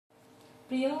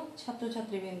প্রিয়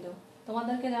ছাত্রছাত্রীবৃন্দ,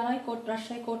 তোমাদেরকে জানাই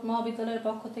রাজশাহী কোর্ট মহাবিদ্যালয়ের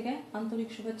পক্ষ থেকে আন্তরিক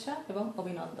শুভেচ্ছা এবং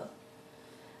অভিনন্দন।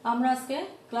 আমরা আজকে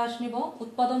ক্লাস নিব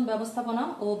উৎপাদন ব্যবস্থাপনা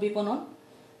ও বিপণন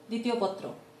দ্বিতীয় পত্র,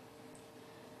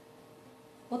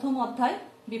 প্রথম অধ্যায়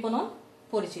বিপণন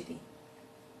পরিচিতি।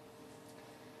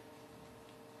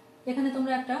 এখানে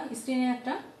তোমরা একটা স্ক্রিনে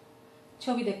একটা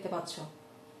ছবি দেখতে পাচ্ছ।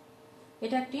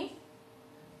 এটা একটি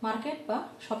মার্কেট বা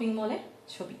শপিং মলের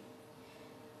ছবি।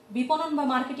 বিপণন বা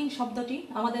মার্কেটিং শব্দটি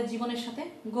আমাদের জীবনের সাথে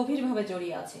গভীরভাবে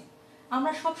জড়িয়ে আছে।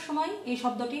 আমরা সব সময় এই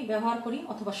শব্দটি ব্যবহার করি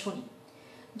অথবা শুনি।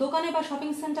 দোকানে বা শপিং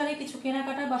সেন্টারে কিছু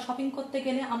কেনাকাটা বা শপিং করতে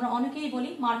গেলে আমরা অনেকেই বলি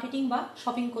মার্কেটিং বা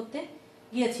শপিং করতে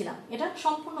গিয়েছিলাম। এটা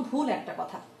সম্পূর্ণ ভুল একটা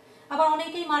কথা। আবার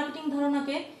অনেকেই মার্কেটিং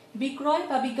ধারণাকে বিক্রয়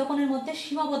বা বিজ্ঞাপনের মধ্যে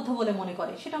সীমাবদ্ধ বলে মনে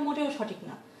করে, সেটা মোটেও সঠিক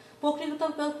না।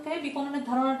 প্রকৃতপক্ষে বিপণনের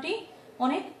ধারণাটি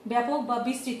অনেক ব্যাপক বা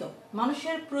বিস্তৃত।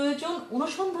 মানুষের প্রয়োজন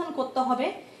অনুসন্ধান করতে হবে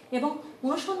এবং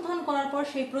অনুসন্ধান করার পর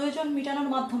সেই প্রয়োজন মেটানোর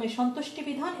মাধ্যমে সন্তুষ্টি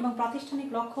বিধান এবং প্রাতিষ্ঠানিক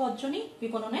লক্ষ্য অর্জনই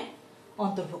বিপণনে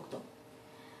অন্তর্ভুক্ত।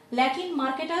 ল্যাটিন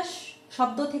মার্কেটাস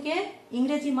শব্দ থেকে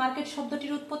ইংরেজি মার্কেট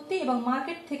শব্দটির উৎপত্তি এবং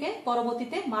মার্কেট থেকে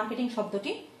পরবর্তীতে মার্কেটিং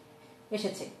শব্দটি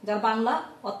এসেছে, যার বাংলা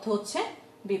অর্থ হচ্ছে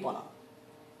বিপণন।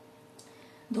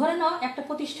 ধরে নাও একটা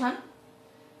প্রতিষ্ঠান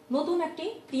নতুন একটি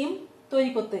টিম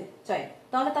তৈরি করতে চায়,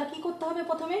 তাহলে তার কি করতে হবে?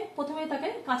 প্রথমে তাকে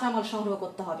কাঁচামাল সংগ্রহ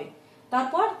করতে হবে,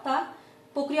 তারপর তা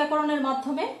প্রক্রিয়াকরণের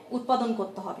মাধ্যমে উৎপাদন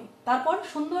করতে হবে, তারপর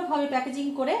সুন্দরভাবে প্যাকেজিং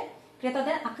করে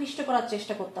ক্রেতাদের আকৃষ্ট করার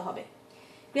চেষ্টা করতে হবে।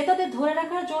 ক্রেতাদের ধরে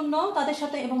রাখার জন্য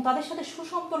তাদের সাথে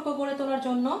সুসম্পর্ক গড়ে তোলার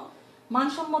জন্য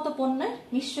মানসম্মত পণ্যের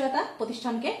নিশ্চয়তা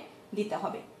প্রতিষ্ঠানকে দিতে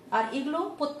হবে। আর এগুলো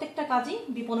প্রত্যেকটা কাজই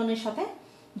বিপণনের সাথে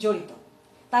জড়িত।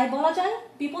 তাই বলা যায়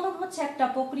বিপণন হচ্ছে একটা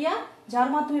প্রক্রিয়া যার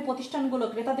মাধ্যমে প্রতিষ্ঠানগুলো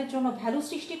ক্রেতাদের জন্য ভ্যালু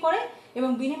সৃষ্টি করে এবং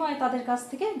বিনিময়ে তাদের কাছ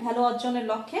থেকে ভ্যালু অর্জনের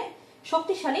লক্ষ্যে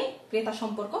শক্তিশালী ক্রেতা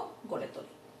সম্পর্ক গড়ে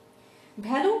তোলে।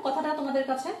 ভ্যালু কথাটা তোমাদের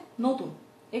কাছে নতুন,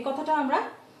 এই কথাটা আমরা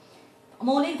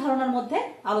মৌলিক ধারণার মধ্যে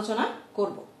আলোচনা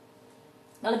করব।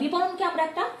 তাহলে বিপণনকে আমরা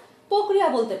একটা প্রক্রিয়া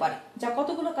বলতে পারি, যা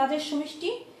কতগুলো কাজের সমষ্টি।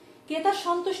 ক্রেতার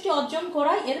সন্তুষ্টি অর্জন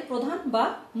করাই এর প্রধান বা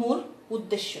মূল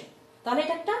উদ্দেশ্য। তাহলে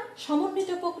এটা একটা সমন্বিত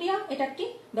প্রক্রিয়া, এটা একটি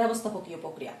ব্যবস্থাপকীয়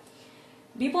প্রক্রিয়া।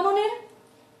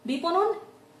 বিপণন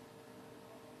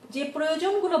যে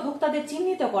প্রয়োজনগুলো ভোক্তাদের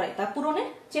চিহ্নিত করে তা পূরণের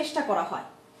চেষ্টা করা হয়।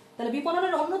 তাহলে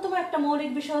বিপণনের অন্যতম একটা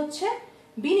মৌলিক বিষয় হচ্ছে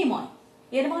বিনিময়।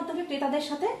 এর মাধ্যমে ক্রেতাদের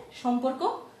সাথে সম্পর্ক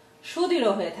সুদৃঢ়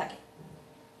হয়ে থাকে।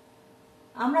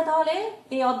 আমরা তাহলে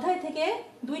এই অধ্যায় থেকে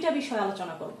দুইটা বিষয়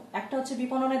আলোচনা করব, একটা হচ্ছে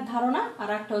বিপণনের ধারণা আর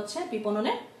একটা হচ্ছে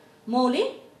বিপণনের মৌলিক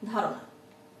ধারণা।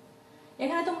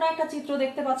 এখানে তোমরা একটা চিত্র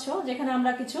দেখতে পাচ্ছ, যেখানে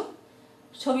আমরা কিছু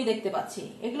ছবি দেখতে পাচ্ছি।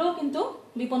 এগুলোও কিন্তু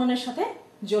বিপণনের সাথে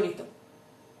জড়িত।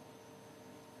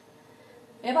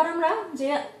 এবার আমরা যে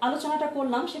আলোচনাটা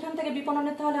করলাম সেখান থেকে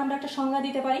বিপণনের তাহলে আমরা একটা সংজ্ঞা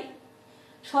দিতে পারি।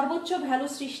 সর্বোচ্চ ভ্যালু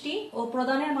সৃষ্টি ও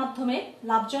প্রদানের মাধ্যমে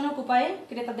লাভজনক উপায়ে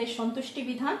ক্রেতাদের সন্তুষ্টি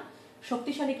বিধান,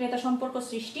 শক্তিশালী ক্রেতা সম্পর্ক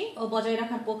সৃষ্টি ও বজায়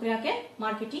রাখার প্রক্রিয়াকে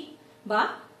মার্কেটিং বা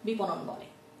বিপণন বলে।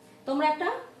 তোমরা একটা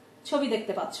ছবি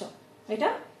দেখতে পাচ্ছ। এটা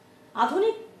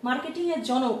আধুনিক মার্কেটিং এর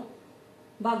জনক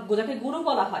বা যাকে গুরু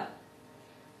বলা হয়,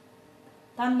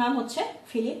 তার নাম হচ্ছে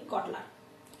ফিলিপ কটলার।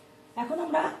 এখন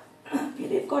আমরা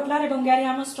ফিলিপ কটলার এবং গ্যারি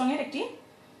আর্মস্ট্রং এর একটি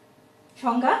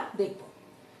সংজ্ঞা দেখব।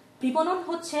 বিপণন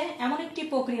হচ্ছে এমন একটি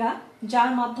প্রক্রিয়া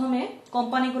যার মাধ্যমে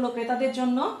কোম্পানিগুলো ক্রেতাদের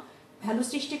জন্য ভ্যালু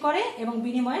সৃষ্টি করে এবং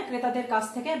বিনিময়ে ক্রেতাদের কাছ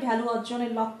থেকে ভ্যালু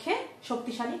অর্জনের লক্ষ্যে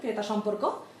শক্তিশালী ক্রেতা সম্পর্ক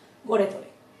গড়ে তোলে।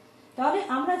 তাহলে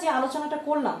আমরা যে আলোচনাটা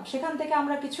করলাম সেখান থেকে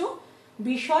আমরা কিছু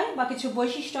বিষয় বা কিছু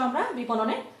বৈশিষ্ট্য আমরা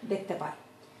বিপণনে দেখতে পাই।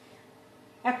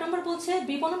 এক নম্বর বলছে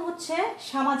বিপণন হচ্ছে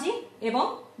সামাজিক এবং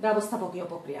ব্যবস্থাপকীয়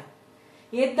প্রক্রিয়া।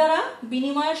 এর দ্বারা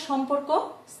বিনিময়ের সম্পর্ক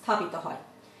স্থাপিত হয়।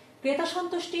 ক্রেতা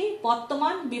সন্তুষ্টি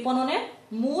বর্তমান বিপণনের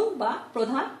মূল বা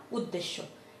প্রধান উদ্দেশ্য।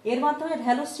 এর মাধ্যমে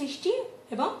ভ্যালু সৃষ্টি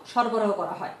এবং সরবরাহ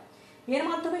করা হয়। এর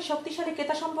মাধ্যমে শক্তিশালী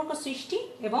ক্রেতা সম্পর্ক সৃষ্টি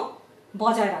এবং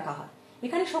বজায় রাখা হয়।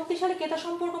 এখানে শক্তিশালী ক্রেতা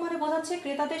সম্পর্ক মানে বোঝাচ্ছে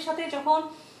ক্রেতাদের সাথে যখন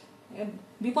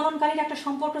বিপণনকারীর একটা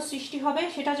সম্পর্ক সৃষ্টি হবে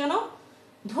সেটা যেন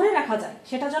ধরে রাখা যায়,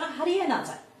 সেটা যেন হারিয়ে না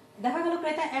যায়। দেখা গেল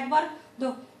ক্রেতা একবার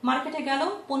মার্কেটে গেল,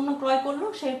 পণ্য ক্রয় করলো,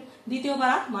 সে দ্বিতীয়বার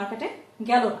আর মার্কেটে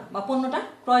গেল না বা পণ্যটা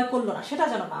ক্রয় করলো না, সেটা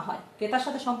যেন না হয়। ক্রেতার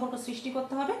সাথে সম্পর্ক সৃষ্টি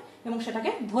করতে হবে এবং সেটাকে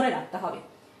ধরে রাখতে হবে।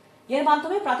 এর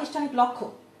মাধ্যমে প্রাতিষ্ঠানিক লক্ষ্য,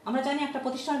 আমরা জানি একটা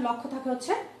প্রতিষ্ঠানের লক্ষ্য থাকে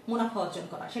হচ্ছে মুনাফা অর্জন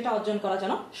করা, সেটা অর্জন করা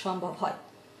যেন সম্ভব হয়।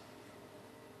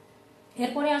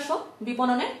 এরপরে আসো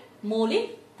বিপণনের মৌলিক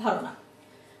ধারণা।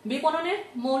 বিপণনের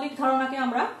মৌলিক ধারণাকে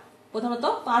আমরা প্রধানত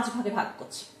 5 ভাগে ভাগ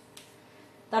করছি।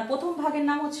 তার প্রথম ভাগের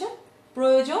নাম হচ্ছে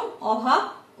প্রয়োজন, অভাব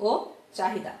ও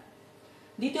চাহিদা।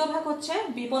 দ্বিতীয় ভাগ হচ্ছে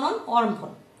বিপণন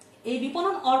অর্পণ। এই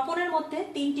বিপণন অর্পণের মধ্যে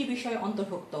 3টি বিষয়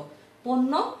অন্তর্ভুক্ত: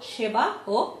 পণ্য, সেবা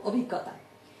ও অভিজ্ঞতা।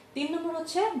 3 নম্বর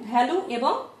হচ্ছে ভ্যালু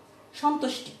এবং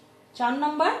সন্তুষ্টি, 4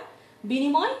 নম্বর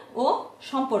বিনিময় ও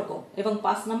সম্পর্ক এবং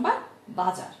 5 নম্বর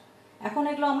বাজার। এখন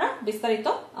এগুলো আমরা বিস্তারিত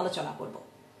আলোচনা করব।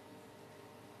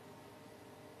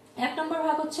 1 নম্বর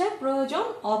ভাগ হচ্ছে প্রয়োজন,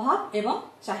 অভাব এবং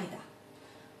চাহিদা।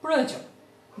 প্রয়োজন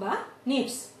বা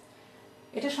নিডস,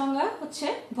 এটা সংজ্ঞা হচ্ছে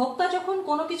ভোক্তা যখন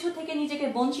কোনো কিছু থেকে নিজেকে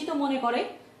বঞ্চিত মনে করে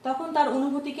তখন তার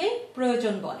অনুভূতিকেই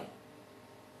প্রয়োজন বলে।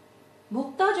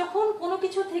 ভোক্তা যখন কোনো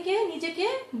কিছু থেকে নিজেকে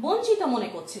বঞ্চিত মনে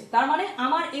করছে, তার মানে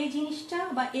আমার এই জিনিসটা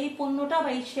বা এই পণ্যটা বা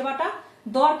এই সেবাটা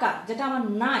দরকার, যেটা আমার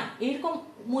নাই, এইরকম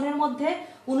মনের মধ্যে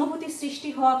অনুভূতি সৃষ্টি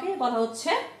হওয়াকে বলা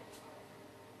হচ্ছে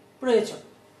প্রয়োজন।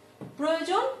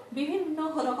 প্রয়োজন বিভিন্ন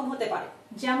রকম হতে পারে,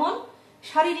 যেমন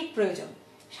শারীরিক প্রয়োজন।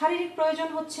 শারীরিক প্রয়োজন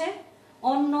হচ্ছে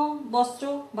অন্ন, বস্ত্র,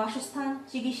 বাসস্থান,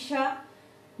 চিকিৎসা,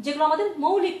 যেগুলো আমাদের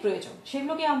মৌলিক প্রয়োজন,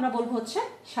 সেগুলোকে আমরা বলবো হচ্ছে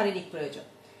শারীরিক প্রয়োজন।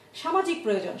 সামাজিক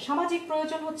প্রয়োজন, সামাজিক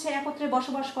প্রয়োজন হচ্ছে একত্রে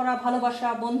বসবাস করা, ভালোবাসা,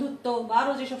 বন্ধুত্ব বা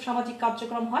আরো যেসব সামাজিক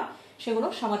কার্যক্রম হয় সেগুলো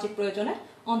সামাজিক প্রয়োজনের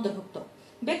অন্তর্ভুক্ত।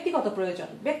 ব্যক্তিগত প্রয়োজন,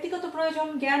 ব্যক্তিগত প্রয়োজন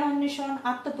জ্ঞান অন্বেষণ,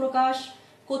 আত্মপ্রকাশ,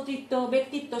 কর্তৃত্ব,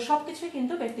 ব্যক্তিত্ব সবকিছুই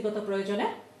কিন্তু ব্যক্তিগত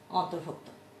প্রয়োজনের অন্তর্ভুক্ত।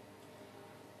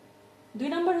 2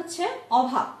 নম্বর হচ্ছে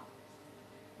অভাব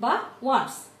বা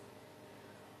ওয়ান্টস।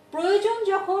 প্রয়োজন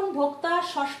যখন ভোক্তার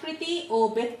সংস্কৃতি ও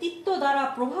ব্যক্তিত্ব দ্বারা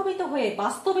প্রভাবিত হয়ে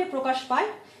বাস্তবে প্রকাশ পায়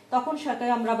তখন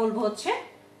সেটাকে আমরা বলবো হচ্ছে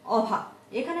অভাব।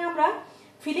 এখানে আমরা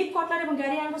ফিলিপ কটলার এবং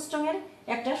গ্যারি আর্মস্ট্রং এর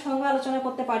একটা সংজ্ঞা আলোচনা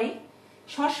করতে পারি।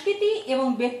 সংস্কৃতি এবং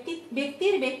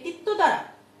ব্যক্তির ব্যক্তিত্ব দ্বারা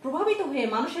প্রভাবিত হয়ে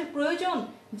মানুষের প্রয়োজন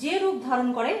যে রূপ ধারণ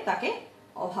করে তাকে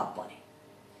অভাব বলে।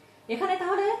 এখানে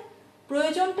তাহলে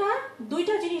প্রয়োজনটা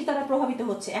 2টা জিনিস দ্বারা প্রভাবিত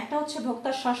হচ্ছে, একটা হচ্ছে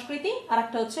ভোক্তার সংস্কৃতি আর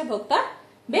একটা হচ্ছে ভোক্তার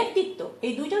ব্যক্তিত্ব।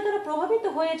 এই 2টা দ্বারা প্রভাবিত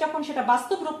হয়ে যখন সেটা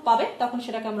বাস্তব রূপ পাবে তখন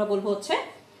সেটাকে আমরা বলবো হচ্ছে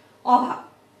অভাব।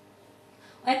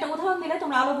 একটা উদাহরণ দিলে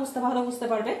তোমরা আরো ভালো বুঝতে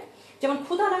পারবে। যেমন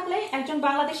ক্ষুধা লাগলে একজন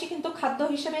বাংলাদেশি কিন্তু খাদ্য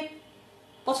হিসেবে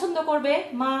পছন্দ করবে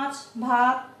মাছ,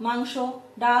 ভাত, মাংস,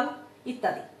 ডাল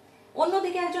ইত্যাদি।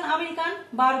 অন্যদিকে একজন American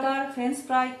burger, French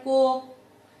fry, Coke,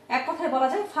 এক কথায় বলা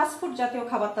যায় ফাস্টফুড জাতীয়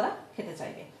খাবার তারা খেতে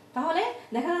চাইবে। তাহলে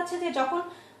দেখা যাচ্ছে যে যখন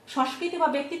সংস্কৃতি বা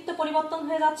ব্যক্তিত্ব পরিবর্তন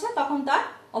হয়ে যাচ্ছে তখন তার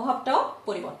অভাবটাও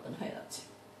পরিবর্তন হয়ে যাচ্ছে।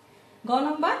 গ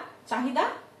নম্বর চাহিদা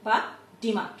বা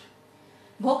ডিমান্ড।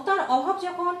 ভোক্তার অভাব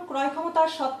যখন ক্রয় ক্ষমতার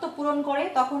শর্ত পূরণ করে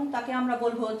তখন তাকে আমরা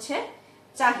বলবো হচ্ছে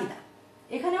চাহিদা।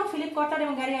 এখানেও ফিলিপ কটলার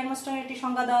এবং গ্যারি আর্মস্ট্রং এর একটি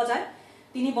সংজ্ঞা দেওয়া যায়।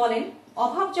 তিনি বলেন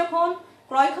অভাব যখন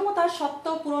ক্রয় ক্ষমতার শর্ত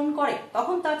পূরণ করে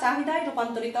তখন তা চাহিদায়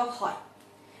রূপান্তরিত হয়।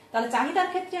 তাহলে চাহিদার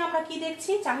ক্ষেত্রে আমরা কি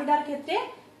দেখছি? চাহিদার ক্ষেত্রে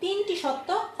 3টি শর্ত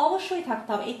অবশ্যই থাকতে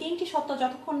হবে। এই 3টি শর্ত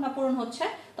যতক্ষণ না পূরণ হচ্ছে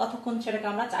ততক্ষণ সেটাকে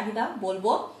আমরা চাহিদা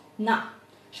বলবো না।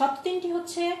 শর্ত 3টি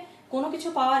হচ্ছে কোনো কিছু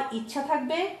পাওয়ার ইচ্ছা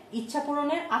থাকবে, ইচ্ছা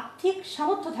পূরণের আর্থিক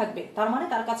সামর্থ্য থাকবে, তার মানে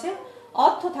তার কাছে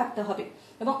অর্থ থাকতে হবে,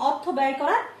 এবং অর্থ ব্যয়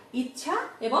করার ইচ্ছা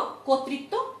এবং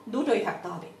কর্তৃত্ব দুটোই থাকতে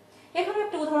হবে। এখানে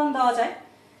একটা উদাহরণ দেওয়া যায়,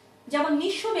 যেমন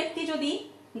নিঃস্ব ব্যক্তি যদি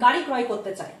গাড়ি ক্রয়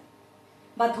করতে চায়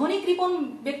বা ধনী কৃপণ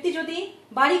ব্যক্তি যদি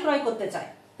বাড়ি ক্রয় করতে চায়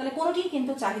তাহলে কোনোটিই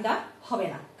কিন্তু চাহিদা হবে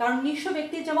না, কারণ নিঃস্ব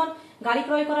ব্যক্তির যেমন গাড়ি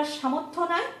ক্রয় করার সামর্থ্য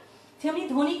নাই তেমনি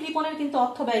ধনী কৃপণের কিন্তু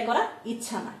অর্থ ব্যয় করার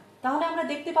ইচ্ছা নাই। তাহলে আমরা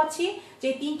দেখতে পাচ্ছি যে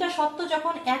 3টা শর্ত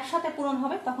যখন একসাথে পূরণ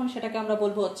হবে তখন সেটাকে আমরা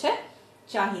বলবো হচ্ছে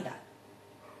চাহিদা।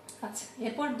 আচ্ছা,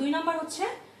 এরপর 2 নম্বর হচ্ছে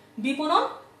বিপণন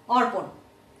অর্পণ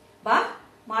বা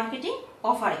মার্কেটিং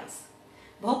অফারিংস।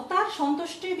 ভোক্তার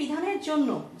সন্তুষ্টি বিধানের জন্য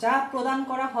যা প্রদান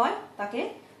করা হয় তাকে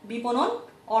বিপণন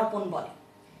অর্পণ বলে।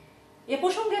 এ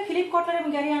প্রসঙ্গে ফিলিপ কটলার এবং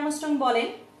গ্যারি আর্মস্ট্রং বলেন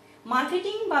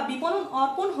মার্কেটিং বা বিপণন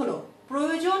অর্পণ হলো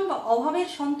প্রয়োজন বা অভাবের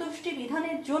সন্তুষ্টি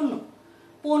বিধানের জন্য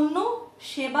পণ্য,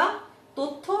 সেবা,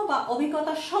 তথ্য বা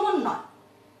অভিজ্ঞতার সমন্বয়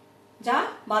যা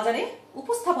বাজারে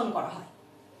উপস্থাপন করা হয়।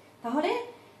 তাহলে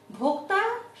ভোক্তা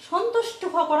সন্তুষ্ট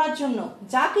করার জন্য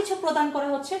যা কিছু প্রদান করা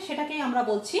হচ্ছে সেটাকেই আমরা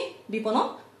বলছি বিপণন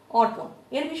অর্পণ।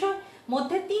 এর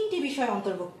মধ্যে 3টি বিষয়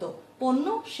অন্তর্ভুক্ত: পণ্য,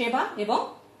 সেবা এবং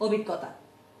অভিজ্ঞতা।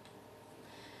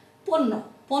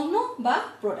 পণ্য বা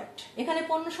প্রোডাক্ট। এখানে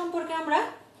পণ্য সম্পর্কে আমরা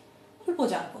অল্প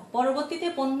জানবো, পরবর্তীতে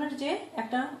পণ্যের যে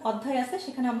একটা অধ্যায় আছে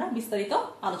সেখানে আমরা বিস্তারিত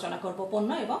আলোচনা করব পণ্য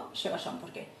এবং সেবা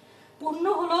সম্পর্কে। পণ্য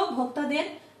হলো ভোক্তাদের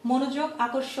মনোযোগ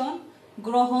আকর্ষণ,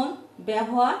 গ্রহণ,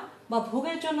 ব্যবহার বা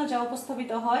ভোগের জন্য যা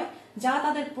উপস্থাপিত হয় যা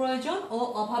তাদের প্রয়োজন ও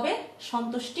অভাবের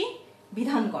সন্তুষ্টি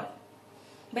বিধান করে।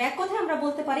 বা এক কথায় আমরা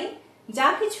বলতে পারি যা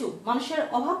কিছু মানুষের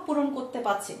অভাব পূরণ করতে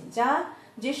পারছে,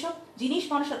 যেসব জিনিস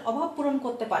মানুষের অভাব পূরণ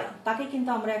করতে পারে তাকে কিন্তু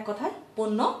আমরা এক কথায়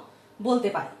পণ্য বলতে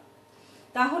পারি।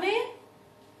 তাহলে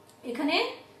এখানে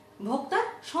ভোক্তার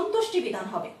সন্তুষ্টি বিধান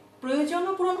হবে,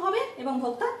 প্রয়োজনও পূরণ হবে এবং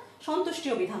ভোক্তার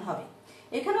সন্তুষ্টিও বিধান হবে।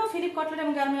 এখানেও ফিলিপ কটলার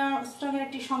এবং গ্যারি আর্মস্ট্রং এর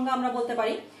একটি সংজ্ঞা আমরা বলতে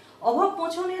পারি অভাব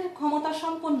মোচনের ক্ষমতা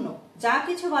সম্পন্ন যা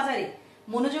কিছু বাজারে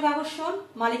মনোযোগ আকর্ষণ,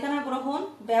 মালিকানা গ্রহণ,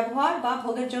 ব্যবহার বা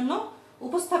ভোগের জন্য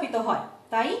উপস্থাপিত হয়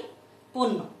তাই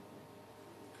পণ্য।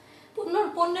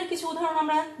 পণ্যের কিছু উদাহরণ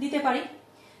আমরা দিতে পারি,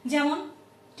 যেমন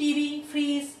টিভি,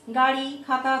 ফ্রিজ, গাড়ি,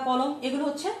 খাতা, কলম, এগুলো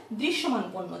হচ্ছে দৃশ্যমান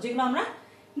পণ্য, যেগুলো আমরা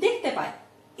দেখতে পাই।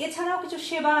 এছাড়াও কিছু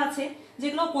সেবা আছে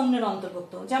যেগুলো পণ্যের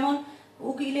অন্তর্ভুক্ত, যেমন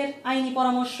উকিলের আইনি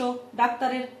পরামর্শ,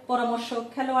 ডাক্তারের পরামর্শ,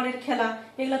 খেলোয়াড়ের খেলা,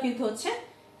 এগুলো কিন্তু হচ্ছে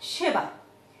সেবা।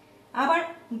 আবার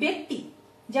ব্যক্তি,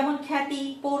 যেমন খ্যাতি,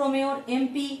 পৌর মেয়র,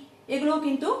 এমপি, এগুলোও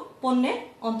কিন্তু পণ্যের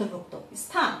অন্তর্ভুক্ত।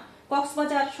 স্থান,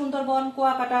 কক্সবাজার, সুন্দরবন,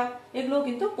 কুয়াকাটা, এগুলোও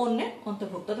কিন্তু পণ্যের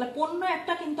অন্তর্ভুক্ত। তাহলে পণ্য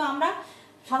একটা কিন্তু আমরা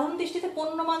সাধারণ দৃষ্টিতে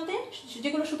পণ্য মানতে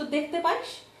যেগুলো শুধু দেখতে পাই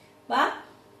বা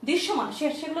দৃশ্যমান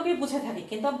সেগুলোকে বুঝে থাকি,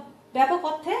 কিন্তু ব্যাপক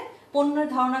অর্থে পণ্যের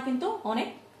ধারণা কিন্তু অনেক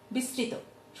বিস্তৃত।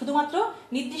 শুধুমাত্র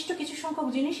নির্দিষ্ট কিছু সংখ্যক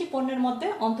জিনিসই পণ্যের মধ্যে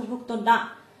অন্তর্ভুক্ত না।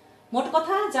 মোট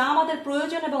কথা, যা আমাদের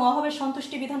প্রয়োজন এবং অভাবের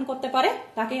সন্তুষ্টি বিধান করতে পারে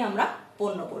তাকেই আমরা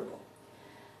পণ্য বলবো।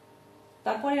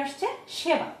 তারপরে আসছে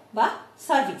সেবা বা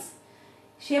সার্ভিস।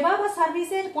 সেবা বা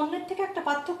সার্ভিসের পণ্যের থেকে একটা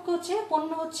পার্থক্য হচ্ছে, পণ্য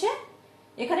হচ্ছে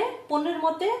এখানে পণ্যের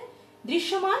মধ্যে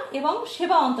দৃশ্যমান এবং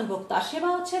সেবা অন্তর্ভুক্ত। আর সেবা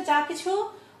হচ্ছে যা কিছু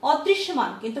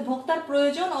অদৃশ্যমান কিন্তু ভোক্তার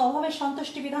প্রয়োজন ও অভাবের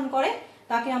সন্তুষ্টি বিধান করে,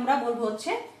 তাকে আমরা বলবো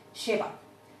হচ্ছে সেবা।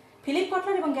 ফিলিপ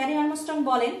কটলার এবং গ্যারি আর্মস্ট্রং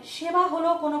বলেন, সেবা হলো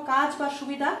কোনো কাজ বা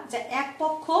সুবিধা যা এক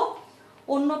পক্ষ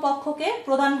অন্য পক্ষকে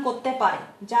প্রদান করতে পারে,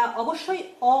 যা অবশ্যই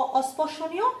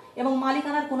অস্পর্শনীয় এবং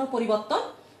মালিকানার কোনো পরিবর্তন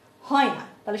হয় না।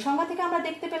 তাহলে সংজ্ঞা থেকে আমরা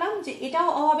দেখতে পেলাম যে এটাও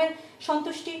অভাবের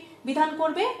সন্তুষ্টি বিধান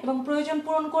করবে এবং প্রয়োজন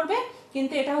পূরণ করবে,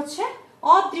 কিন্তু এটা হচ্ছে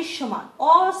অদৃশ্যমান,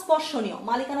 অস্পর্শনীয়,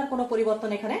 মালিকানার কোনো পরিবর্তন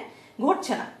এখানে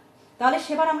ঘটছে না। তাহলে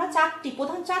সেবার আমরা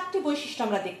প্রধান চারটি বৈশিষ্ট্য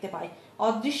আমরা দেখতে পাই: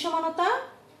 অদৃশ্যমানতা,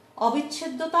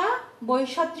 অবিচ্ছেদ্যতা,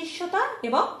 বৈসাদৃশ্যতা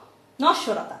এবং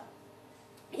নশ্বরতা।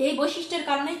 এই বৈশিষ্ট্যের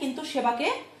কারণেই কিন্তু সেবাকে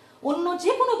অন্য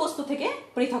যে কোনো বস্তু থেকে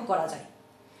পৃথক করা যায়।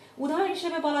 উদাহরণ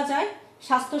হিসেবে বলা যায়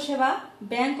স্বাস্থ্যসেবা,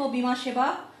 ব্যাংক ও বীমা সেবা,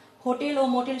 হোটেল ও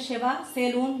মোটেল সেবা,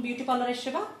 সেলুন, বিউটি পার্লারের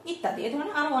সেবা ইত্যাদি। এ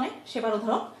ধরনের আরো অনেক সেবার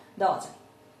উদাহরণ দেওয়া যায়।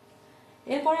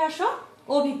 এরপরে আসো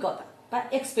অভিজ্ঞতা বা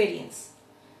এক্সপেরিয়েন্স।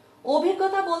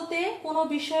 অভিজ্ঞতা বলতে কোনো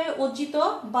বিষয়ে অর্জিত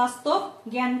বাস্তব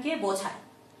জ্ঞানকে বোঝায়।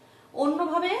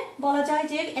 অন্যভাবে বলা যায়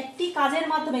যে একটি কাজের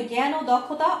মাধ্যমে জ্ঞান ও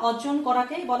দক্ষতা অর্জন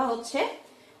করাকে বলা হচ্ছে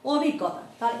অভিজ্ঞতা।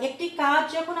 তার একটি কাজ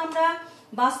যখন আমরা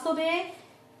বাস্তবে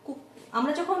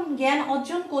যখন জ্ঞান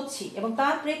অর্জন করছি এবং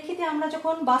তার প্রেক্ষিতে আমরা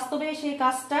যখন বাস্তবে সেই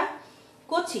কাজটা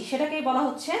করছি, সেটাকেই বলা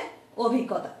হচ্ছে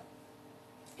অভিজ্ঞতা।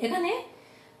 এখানে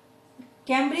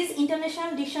ক্যামব্রিজ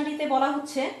ইন্টারন্যাশনাল ডিকশনারিতে বলা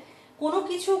হচ্ছে কোনো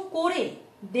কিছু করে,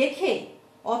 দেখে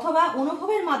অথবা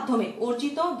অনুভবের মাধ্যমে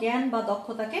অর্জিত জ্ঞান বা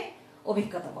দক্ষতাকে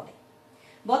অভিজ্ঞতা বলে।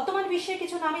 বর্তমান বিশ্বে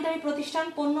কিছু নামি দামি প্রতিষ্ঠান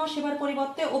পণ্য সেবার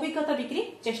পরিবর্তে অভিজ্ঞতা বিক্রির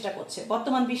চেষ্টা করছে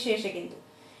বর্তমান বিশ্বে এসে কিন্তু।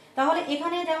 তাহলে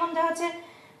এখানে যেমন দেখা যাচ্ছে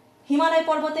হিমালয়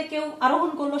পর্বতে কেউ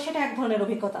আরোহণ করলো, সেটা এক ধরনের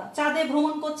অভিজ্ঞতা। চাঁদে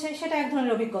ভ্রমণ করছে, সেটা এক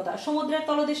ধরনের অভিজ্ঞতা। সমুদ্রের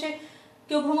তলদেশে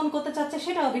কেউ ভ্রমণ করতে চাচ্ছে,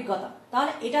 সেটা অভিজ্ঞতা।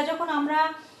 তাহলে এটা যখন আমরা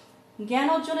জ্ঞান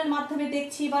অর্জনের মাধ্যমে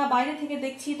দেখছি বা বাইরে থেকে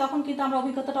দেখছি, তখন কিন্তু আমরা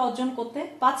অভিজ্ঞতাটা অর্জন করতে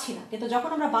পারছি না, কিন্তু যখন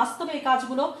আমরা বাস্তবে এই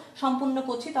কাজগুলো সম্পূর্ণ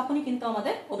করছি তখনই কিন্তু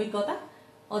আমাদের অভিজ্ঞতা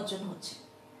অর্জন হচ্ছে।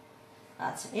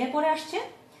 আচ্ছা, এরপরে আসছে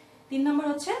 3 নম্বর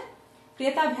হচ্ছে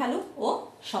ক্রেতা ভ্যালু ও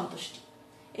সন্তুষ্টি।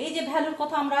 এই যে ভ্যালুর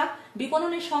কথা আমরা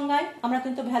বিপণনের সংজ্ঞায় আমরা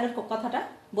কিন্তু ভ্যালুর কথাটা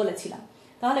বলেছিলাম।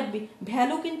 তাহলে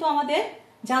ভ্যালু কিন্তু আমাদের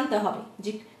জানতে হবে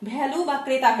যে ভ্যালু বা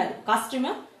ক্রেতা ভ্যালু,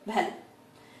 কাস্টমার ভ্যালু।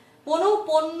 কোনো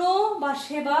পণ্য বা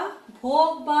সেবা ভোগ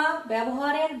বা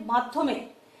ব্যবহারের মাধ্যমে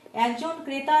একজন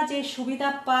ক্রেতা যে সুবিধা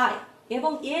পায়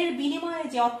এবং এর বিনিময়ে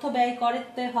যে অর্থ ব্যয়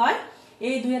করতে হয়,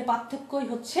 এই দুইয়ের পার্থক্যই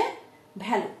হচ্ছে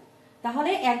ভ্যালু।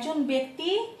 তাহলে একজন ব্যক্তি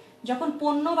যখন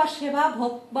পণ্য বা সেবা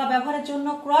ভোগ বা ব্যবহারের জন্য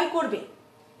ক্রয় করবে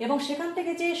এবং সেখান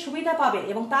থেকে যে সুবিধা পাবে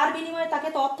এবং তার বিনিময়ে তাকে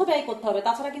তো অর্থ ব্যয় করতে হবে,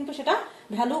 তাছাড়া কিন্তু সেটা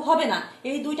ভ্যালু হবে না।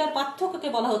 এই দুইটার পার্থক্যকে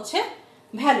বলা হচ্ছে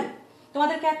ভ্যালু।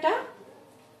 তোমাদেরকে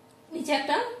নিচে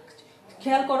একটা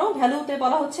খেয়াল করো, ভ্যালুতে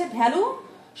বলা হচ্ছে ভ্যালু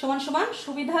সমান সমান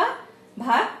সুবিধা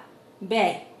ভাগ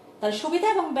ব্যয়। তাহলে সুবিধা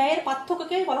এবং ব্যয়ের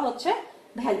পার্থক্যকে বলা হচ্ছে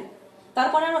ভ্যালু।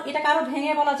 তারপরে এটাকে আরো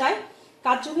ভেঙে বলা যায়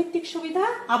কার্যভিত্তিক সুবিধা,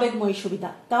 আবেগময়ী সুবিধা।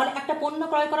 তাহলে একটা পণ্য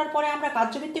ক্রয় করার পরে আমরা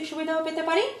কার্যভিত্তিক সুবিধাও পেতে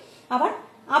পারি, আবার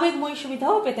আবেগময়ী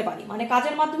সুবিধাও পেতে পারি। মানে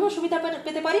কাজের মাধ্যমেও সুবিধা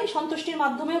পেতে পারি, সন্তুষ্টির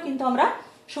মাধ্যমেও কিন্তু আমরা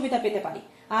সুবিধা পেতে পারি।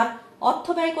 আর অর্থ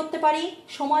ব্যয় করতে পারি,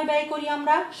 সময় ব্যয় করি,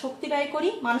 আমরা শক্তি ব্যয় করি,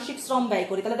 মানসিক শ্রম ব্যয়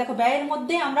করি। তাহলে দেখো, ব্যয়ের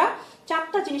মধ্যে আমরা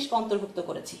 4টা জিনিসকে অন্তর্ভুক্ত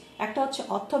করেছি। একটা হচ্ছে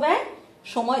অর্থ ব্যয়,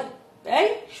 সময় ব্যয়,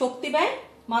 শক্তি ব্যয়,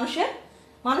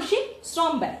 মানসিক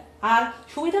শ্রম ব্যয়। আর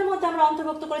সুবিধার মধ্যে আমরা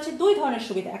অন্তর্ভুক্ত করেছি 2 ধরনের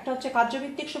সুবিধা, একটা হচ্ছে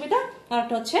কার্যভিত্তিক সুবিধা আর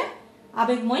একটা হচ্ছে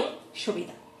আবেগময়ী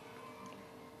সুবিধা।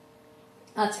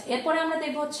 আচ্ছা, এরপরে আমরা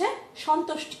দেখব হচ্ছে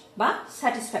সন্তুষ্টি বা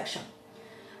স্যাটিসফ্যাকশন।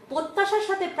 প্রত্যাশার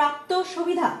সাথে প্রাপ্ত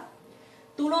সুবিধা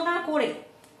তুলনা করে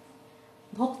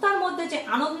ভোক্তার মধ্যে যে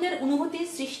আনন্দের অনুভূতি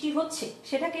সৃষ্টি হচ্ছে,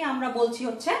 সেটাকে আমরা বলছি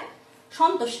হচ্ছে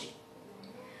সন্তুষ্টি।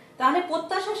 তাহলে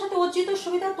প্রত্যাশার সাথে অর্জিত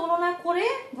সুবিধা তুলনা করে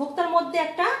ভোক্তার মধ্যে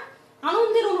একটা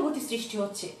আনন্দের অনুভূতি সৃষ্টি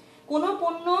হচ্ছে। কোনো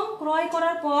পণ্য ক্রয়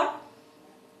করার পর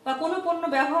বা কোনো পণ্য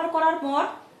ব্যবহার করার পর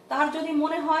তার যদি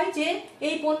মনে হয় যে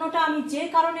এই পণ্যটা আমি যে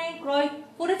কারণে ক্রয়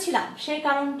করেছিলাম সেই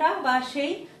কারণটা বা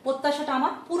সেই প্রত্যাশাটা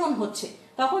আমার পূরণ হচ্ছে,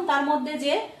 তখন তার মধ্যে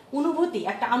যে অনুভূতি,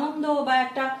 একটা আনন্দ বা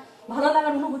একটা ভালো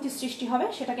লাগার অনুভূতি সৃষ্টি হবে,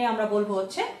 সেটাকে আমরা বলবো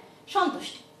হচ্ছে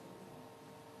সন্তুষ্টি।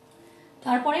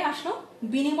 তারপরে আসলো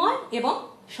বিনিময় এবং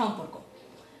সম্পর্ক।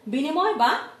 বিনিময়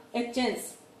বা এক্সচেঞ্জ,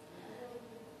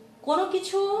 কোনো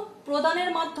কিছু প্রদানের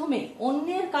মাধ্যমে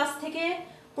অন্যের কাছ থেকে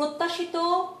প্রত্যাশিত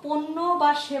পণ্য বা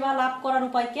সেবা লাভ করার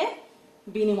উপায়কে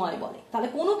বিনিময় বলে। তাহলে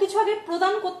কোনো কিছু আগে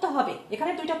প্রদান করতে হবে,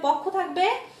 এখানে দুইটা পক্ষ থাকবে,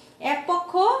 এক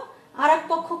পক্ষ আর এক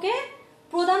পক্ষকে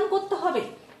প্রদান করতে হবে,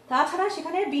 তাছাড়া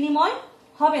সেখানে বিনিময়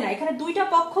হবে না। এখানে দুইটা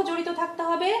পক্ষ জড়িত থাকতে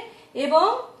হবে এবং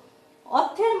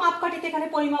অর্থের মাপকাঠিতে এখানে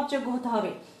পরিমাপযোগ্য হতে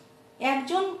হবে।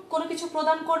 একজন কোনো কিছু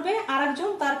প্রদান করবে, আর একজন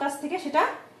তার কাছ থেকে সেটা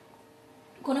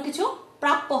কোনো কিছু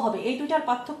প্রাপ্য হবে। এই দুইটার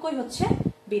পার্থক্যই হচ্ছে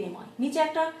বিনিময়। নিচে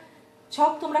একটা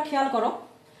ছক তোমরা খেয়াল করো,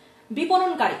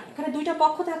 বিপণনকারী, এখানে দুইটা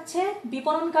পক্ষ থাকছে,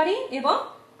 বিপণনকারী এবং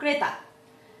ক্রেতা।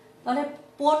 তাহলে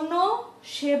পণ্য,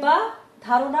 সেবা,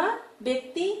 ধারণা,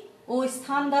 ব্যক্তি ও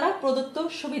স্থান দ্বারা প্রদত্ত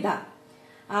সুবিধা।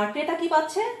 আর ক্রেতা কি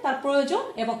পাচ্ছে? তার প্রয়োজন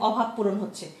এবং অভাব পূরণ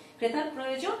হচ্ছে। ক্রেতার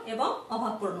প্রয়োজন এবং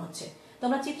অভাব পূরণ হচ্ছে।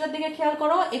 তোমরা চিত্রের দিকে খেয়াল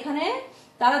করো, এখানে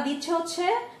তারা দিচ্ছে হচ্ছে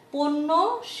পণ্য,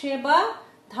 সেবা,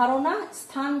 ধারণা,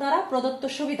 স্থান দ্বারা প্রদত্ত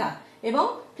সুবিধা, এবং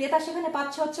ক্রেতা সেখানে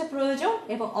পাচ্ছে হচ্ছে প্রয়োজন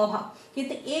এবং অভাব।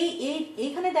 কিন্তু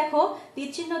এইখানে দেখো তীর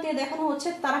চিহ্ন দিয়ে দেখানো হচ্ছে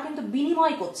তারা কিন্তু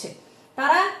বিনিময় করছে।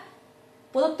 তারা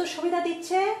প্রদত্ত সুবিধা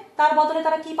দিচ্ছে, তার বদলে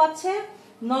তারা কি পাচ্ছে?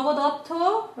 নগদ অর্থ,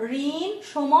 ঋণ,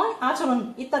 সময়, আচরণ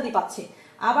ইত্যাদি পাচ্ছে।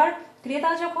 আবার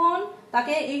ক্রেতা যখন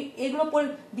তাকে এগুলো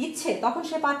দিচ্ছে তখন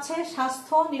সে পাচ্ছে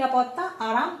স্বাস্থ্য, নিরাপত্তা,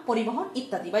 আরাম, পরিবহন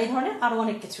ইত্যাদি, বা এই ধরনের আরো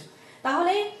অনেক কিছু।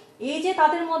 তাহলে এই যে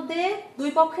তাদের মধ্যে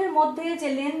দুই পক্ষের মধ্যে যে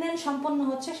লেনদেন সম্পন্ন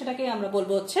হচ্ছে সেটাকে আমরা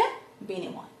বলবো হচ্ছে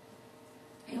বিনিময়।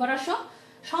 এবার আসো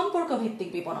সম্পর্ক ভিত্তিক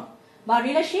বিপণন বা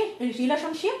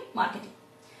রিলেশনশিপ মার্কেটিং।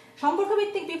 সম্পর্ক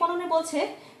ভিত্তিক বিপণনে বলছে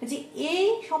যে এই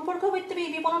সম্পর্ক ভিত্তিক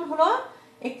বিপণন হলো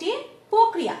একটি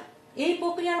প্রক্রিয়া। এই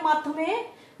প্রক্রিয়ার মাধ্যমে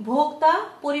ভোক্তা,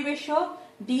 পরিবেশক,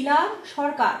 ডিলার,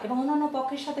 সরকার এবং অন্যান্য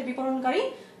পক্ষের সাথে বিপণনকারী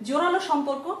জোরালো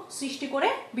সম্পর্ক সৃষ্টি করে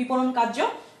বিপণন কার্য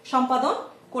সম্পাদন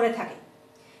করে থাকে।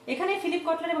 এখানে ফিলিপ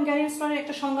কটলার এবং গ্যারি স্টলের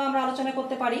একটা সংজ্ঞা আমরা আলোচনা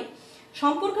করতে পারি।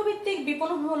 সম্পর্ক ভিত্তিক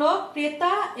বিপণন হলো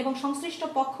ক্রেতা এবং সংশ্লিষ্ট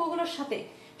পক্ষগুলোর সাথে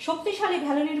শক্তিশালী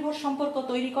ভ্যালু নির্ভর সম্পর্ক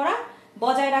তৈরি করা,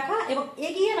 বজায় রাখা এবং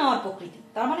এগিয়ে নেওয়ার প্রকৃতি।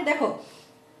 তার মানে দেখো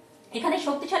এখানে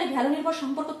শক্তিশালী ভ্যালু নির্ভর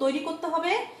সম্পর্ক তৈরি করতে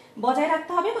হবে, বজায়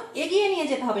রাখতে হবে এবং এগিয়ে নিয়ে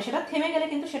যেতে হবে। সেটা থেমে গেলে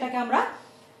কিন্তু সেটাকে আমরা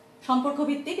সম্পর্ক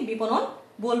ভিত্তিক বিপণন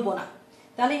বলবো না।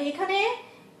 তাহলে এখানে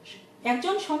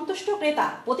একজন সন্তুষ্ট ক্রেতা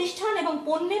প্রতিষ্ঠান এবং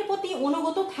পণ্যের প্রতি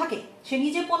অনুগত থাকে, সে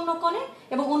নিজে পণ্য কেনে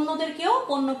এবং অন্যদেরকেও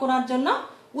পণ্য কেনার জন্য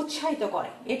উৎসাহিত করে।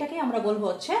 এটাকে আমরা বলবো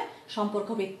হচ্ছে সম্পর্ক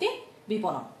ভিত্তিক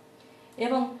বিপণন।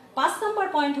 এবং 5 নম্বর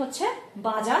পয়েন্ট হচ্ছে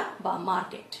বাজার বা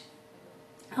মার্কেট।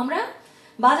 আমরা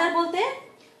বাজার বলতে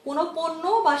কোনো পণ্য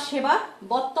বা সেবা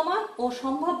বর্তমান ও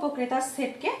সম্ভাব্য ক্রেতার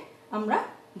সেটকে আমরা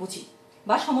বুঝি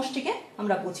বা সমষ্টিকে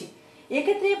আমরা বুঝি।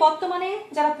 এক্ষেত্রে বর্তমানে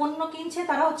যারা পণ্য কিনছে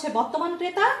তারা হচ্ছে বর্তমান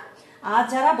ক্রেতা, আর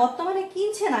যারা বর্তমানে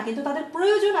কিনছে না কিন্তু তাদের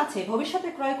প্রয়োজন আছে, ভবিষ্যতে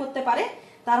ক্রয় করতে পারে,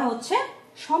 তারা হচ্ছে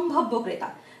সম্ভাব্য ক্রেতা।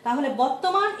 তাহলে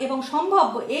বর্তমান এবং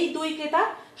সম্ভাব্য এই দুই ক্রেতার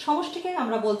সমষ্টিকে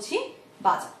আমরা বলছি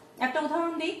বাজার। একটা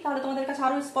উদাহরণ দিই তাহলে তোমাদের কাছে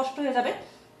আরো স্পষ্ট হয়ে যাবে।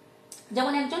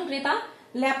 যেমন একজন ক্রেতা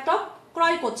ল্যাপটপ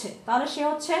ক্রয় করছে, তাহলে সে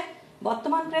হচ্ছে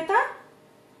বর্তমান ক্রেতা,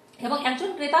 এবং একজন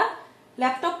ক্রেতা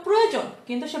ল্যাপটপ প্রয়োজন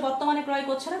কিন্তু সে বর্তমানে ক্রয়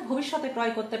করছে না, ভবিষ্যতে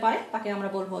ক্রয় করতে পারে, তাকে আমরা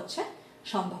বলবো হচ্ছে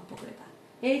সম্ভাব্য ক্রেতা।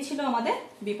 এই ছিল আমাদের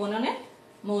বিপণনের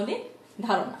মৌলিক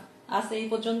ধারণা। আজ এই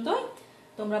পর্যন্তই।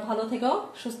 তোমরা ভালো থেকো,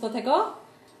 সুস্থ থেকো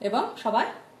এবং সবাই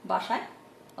বাসায়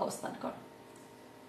অবস্থান করো।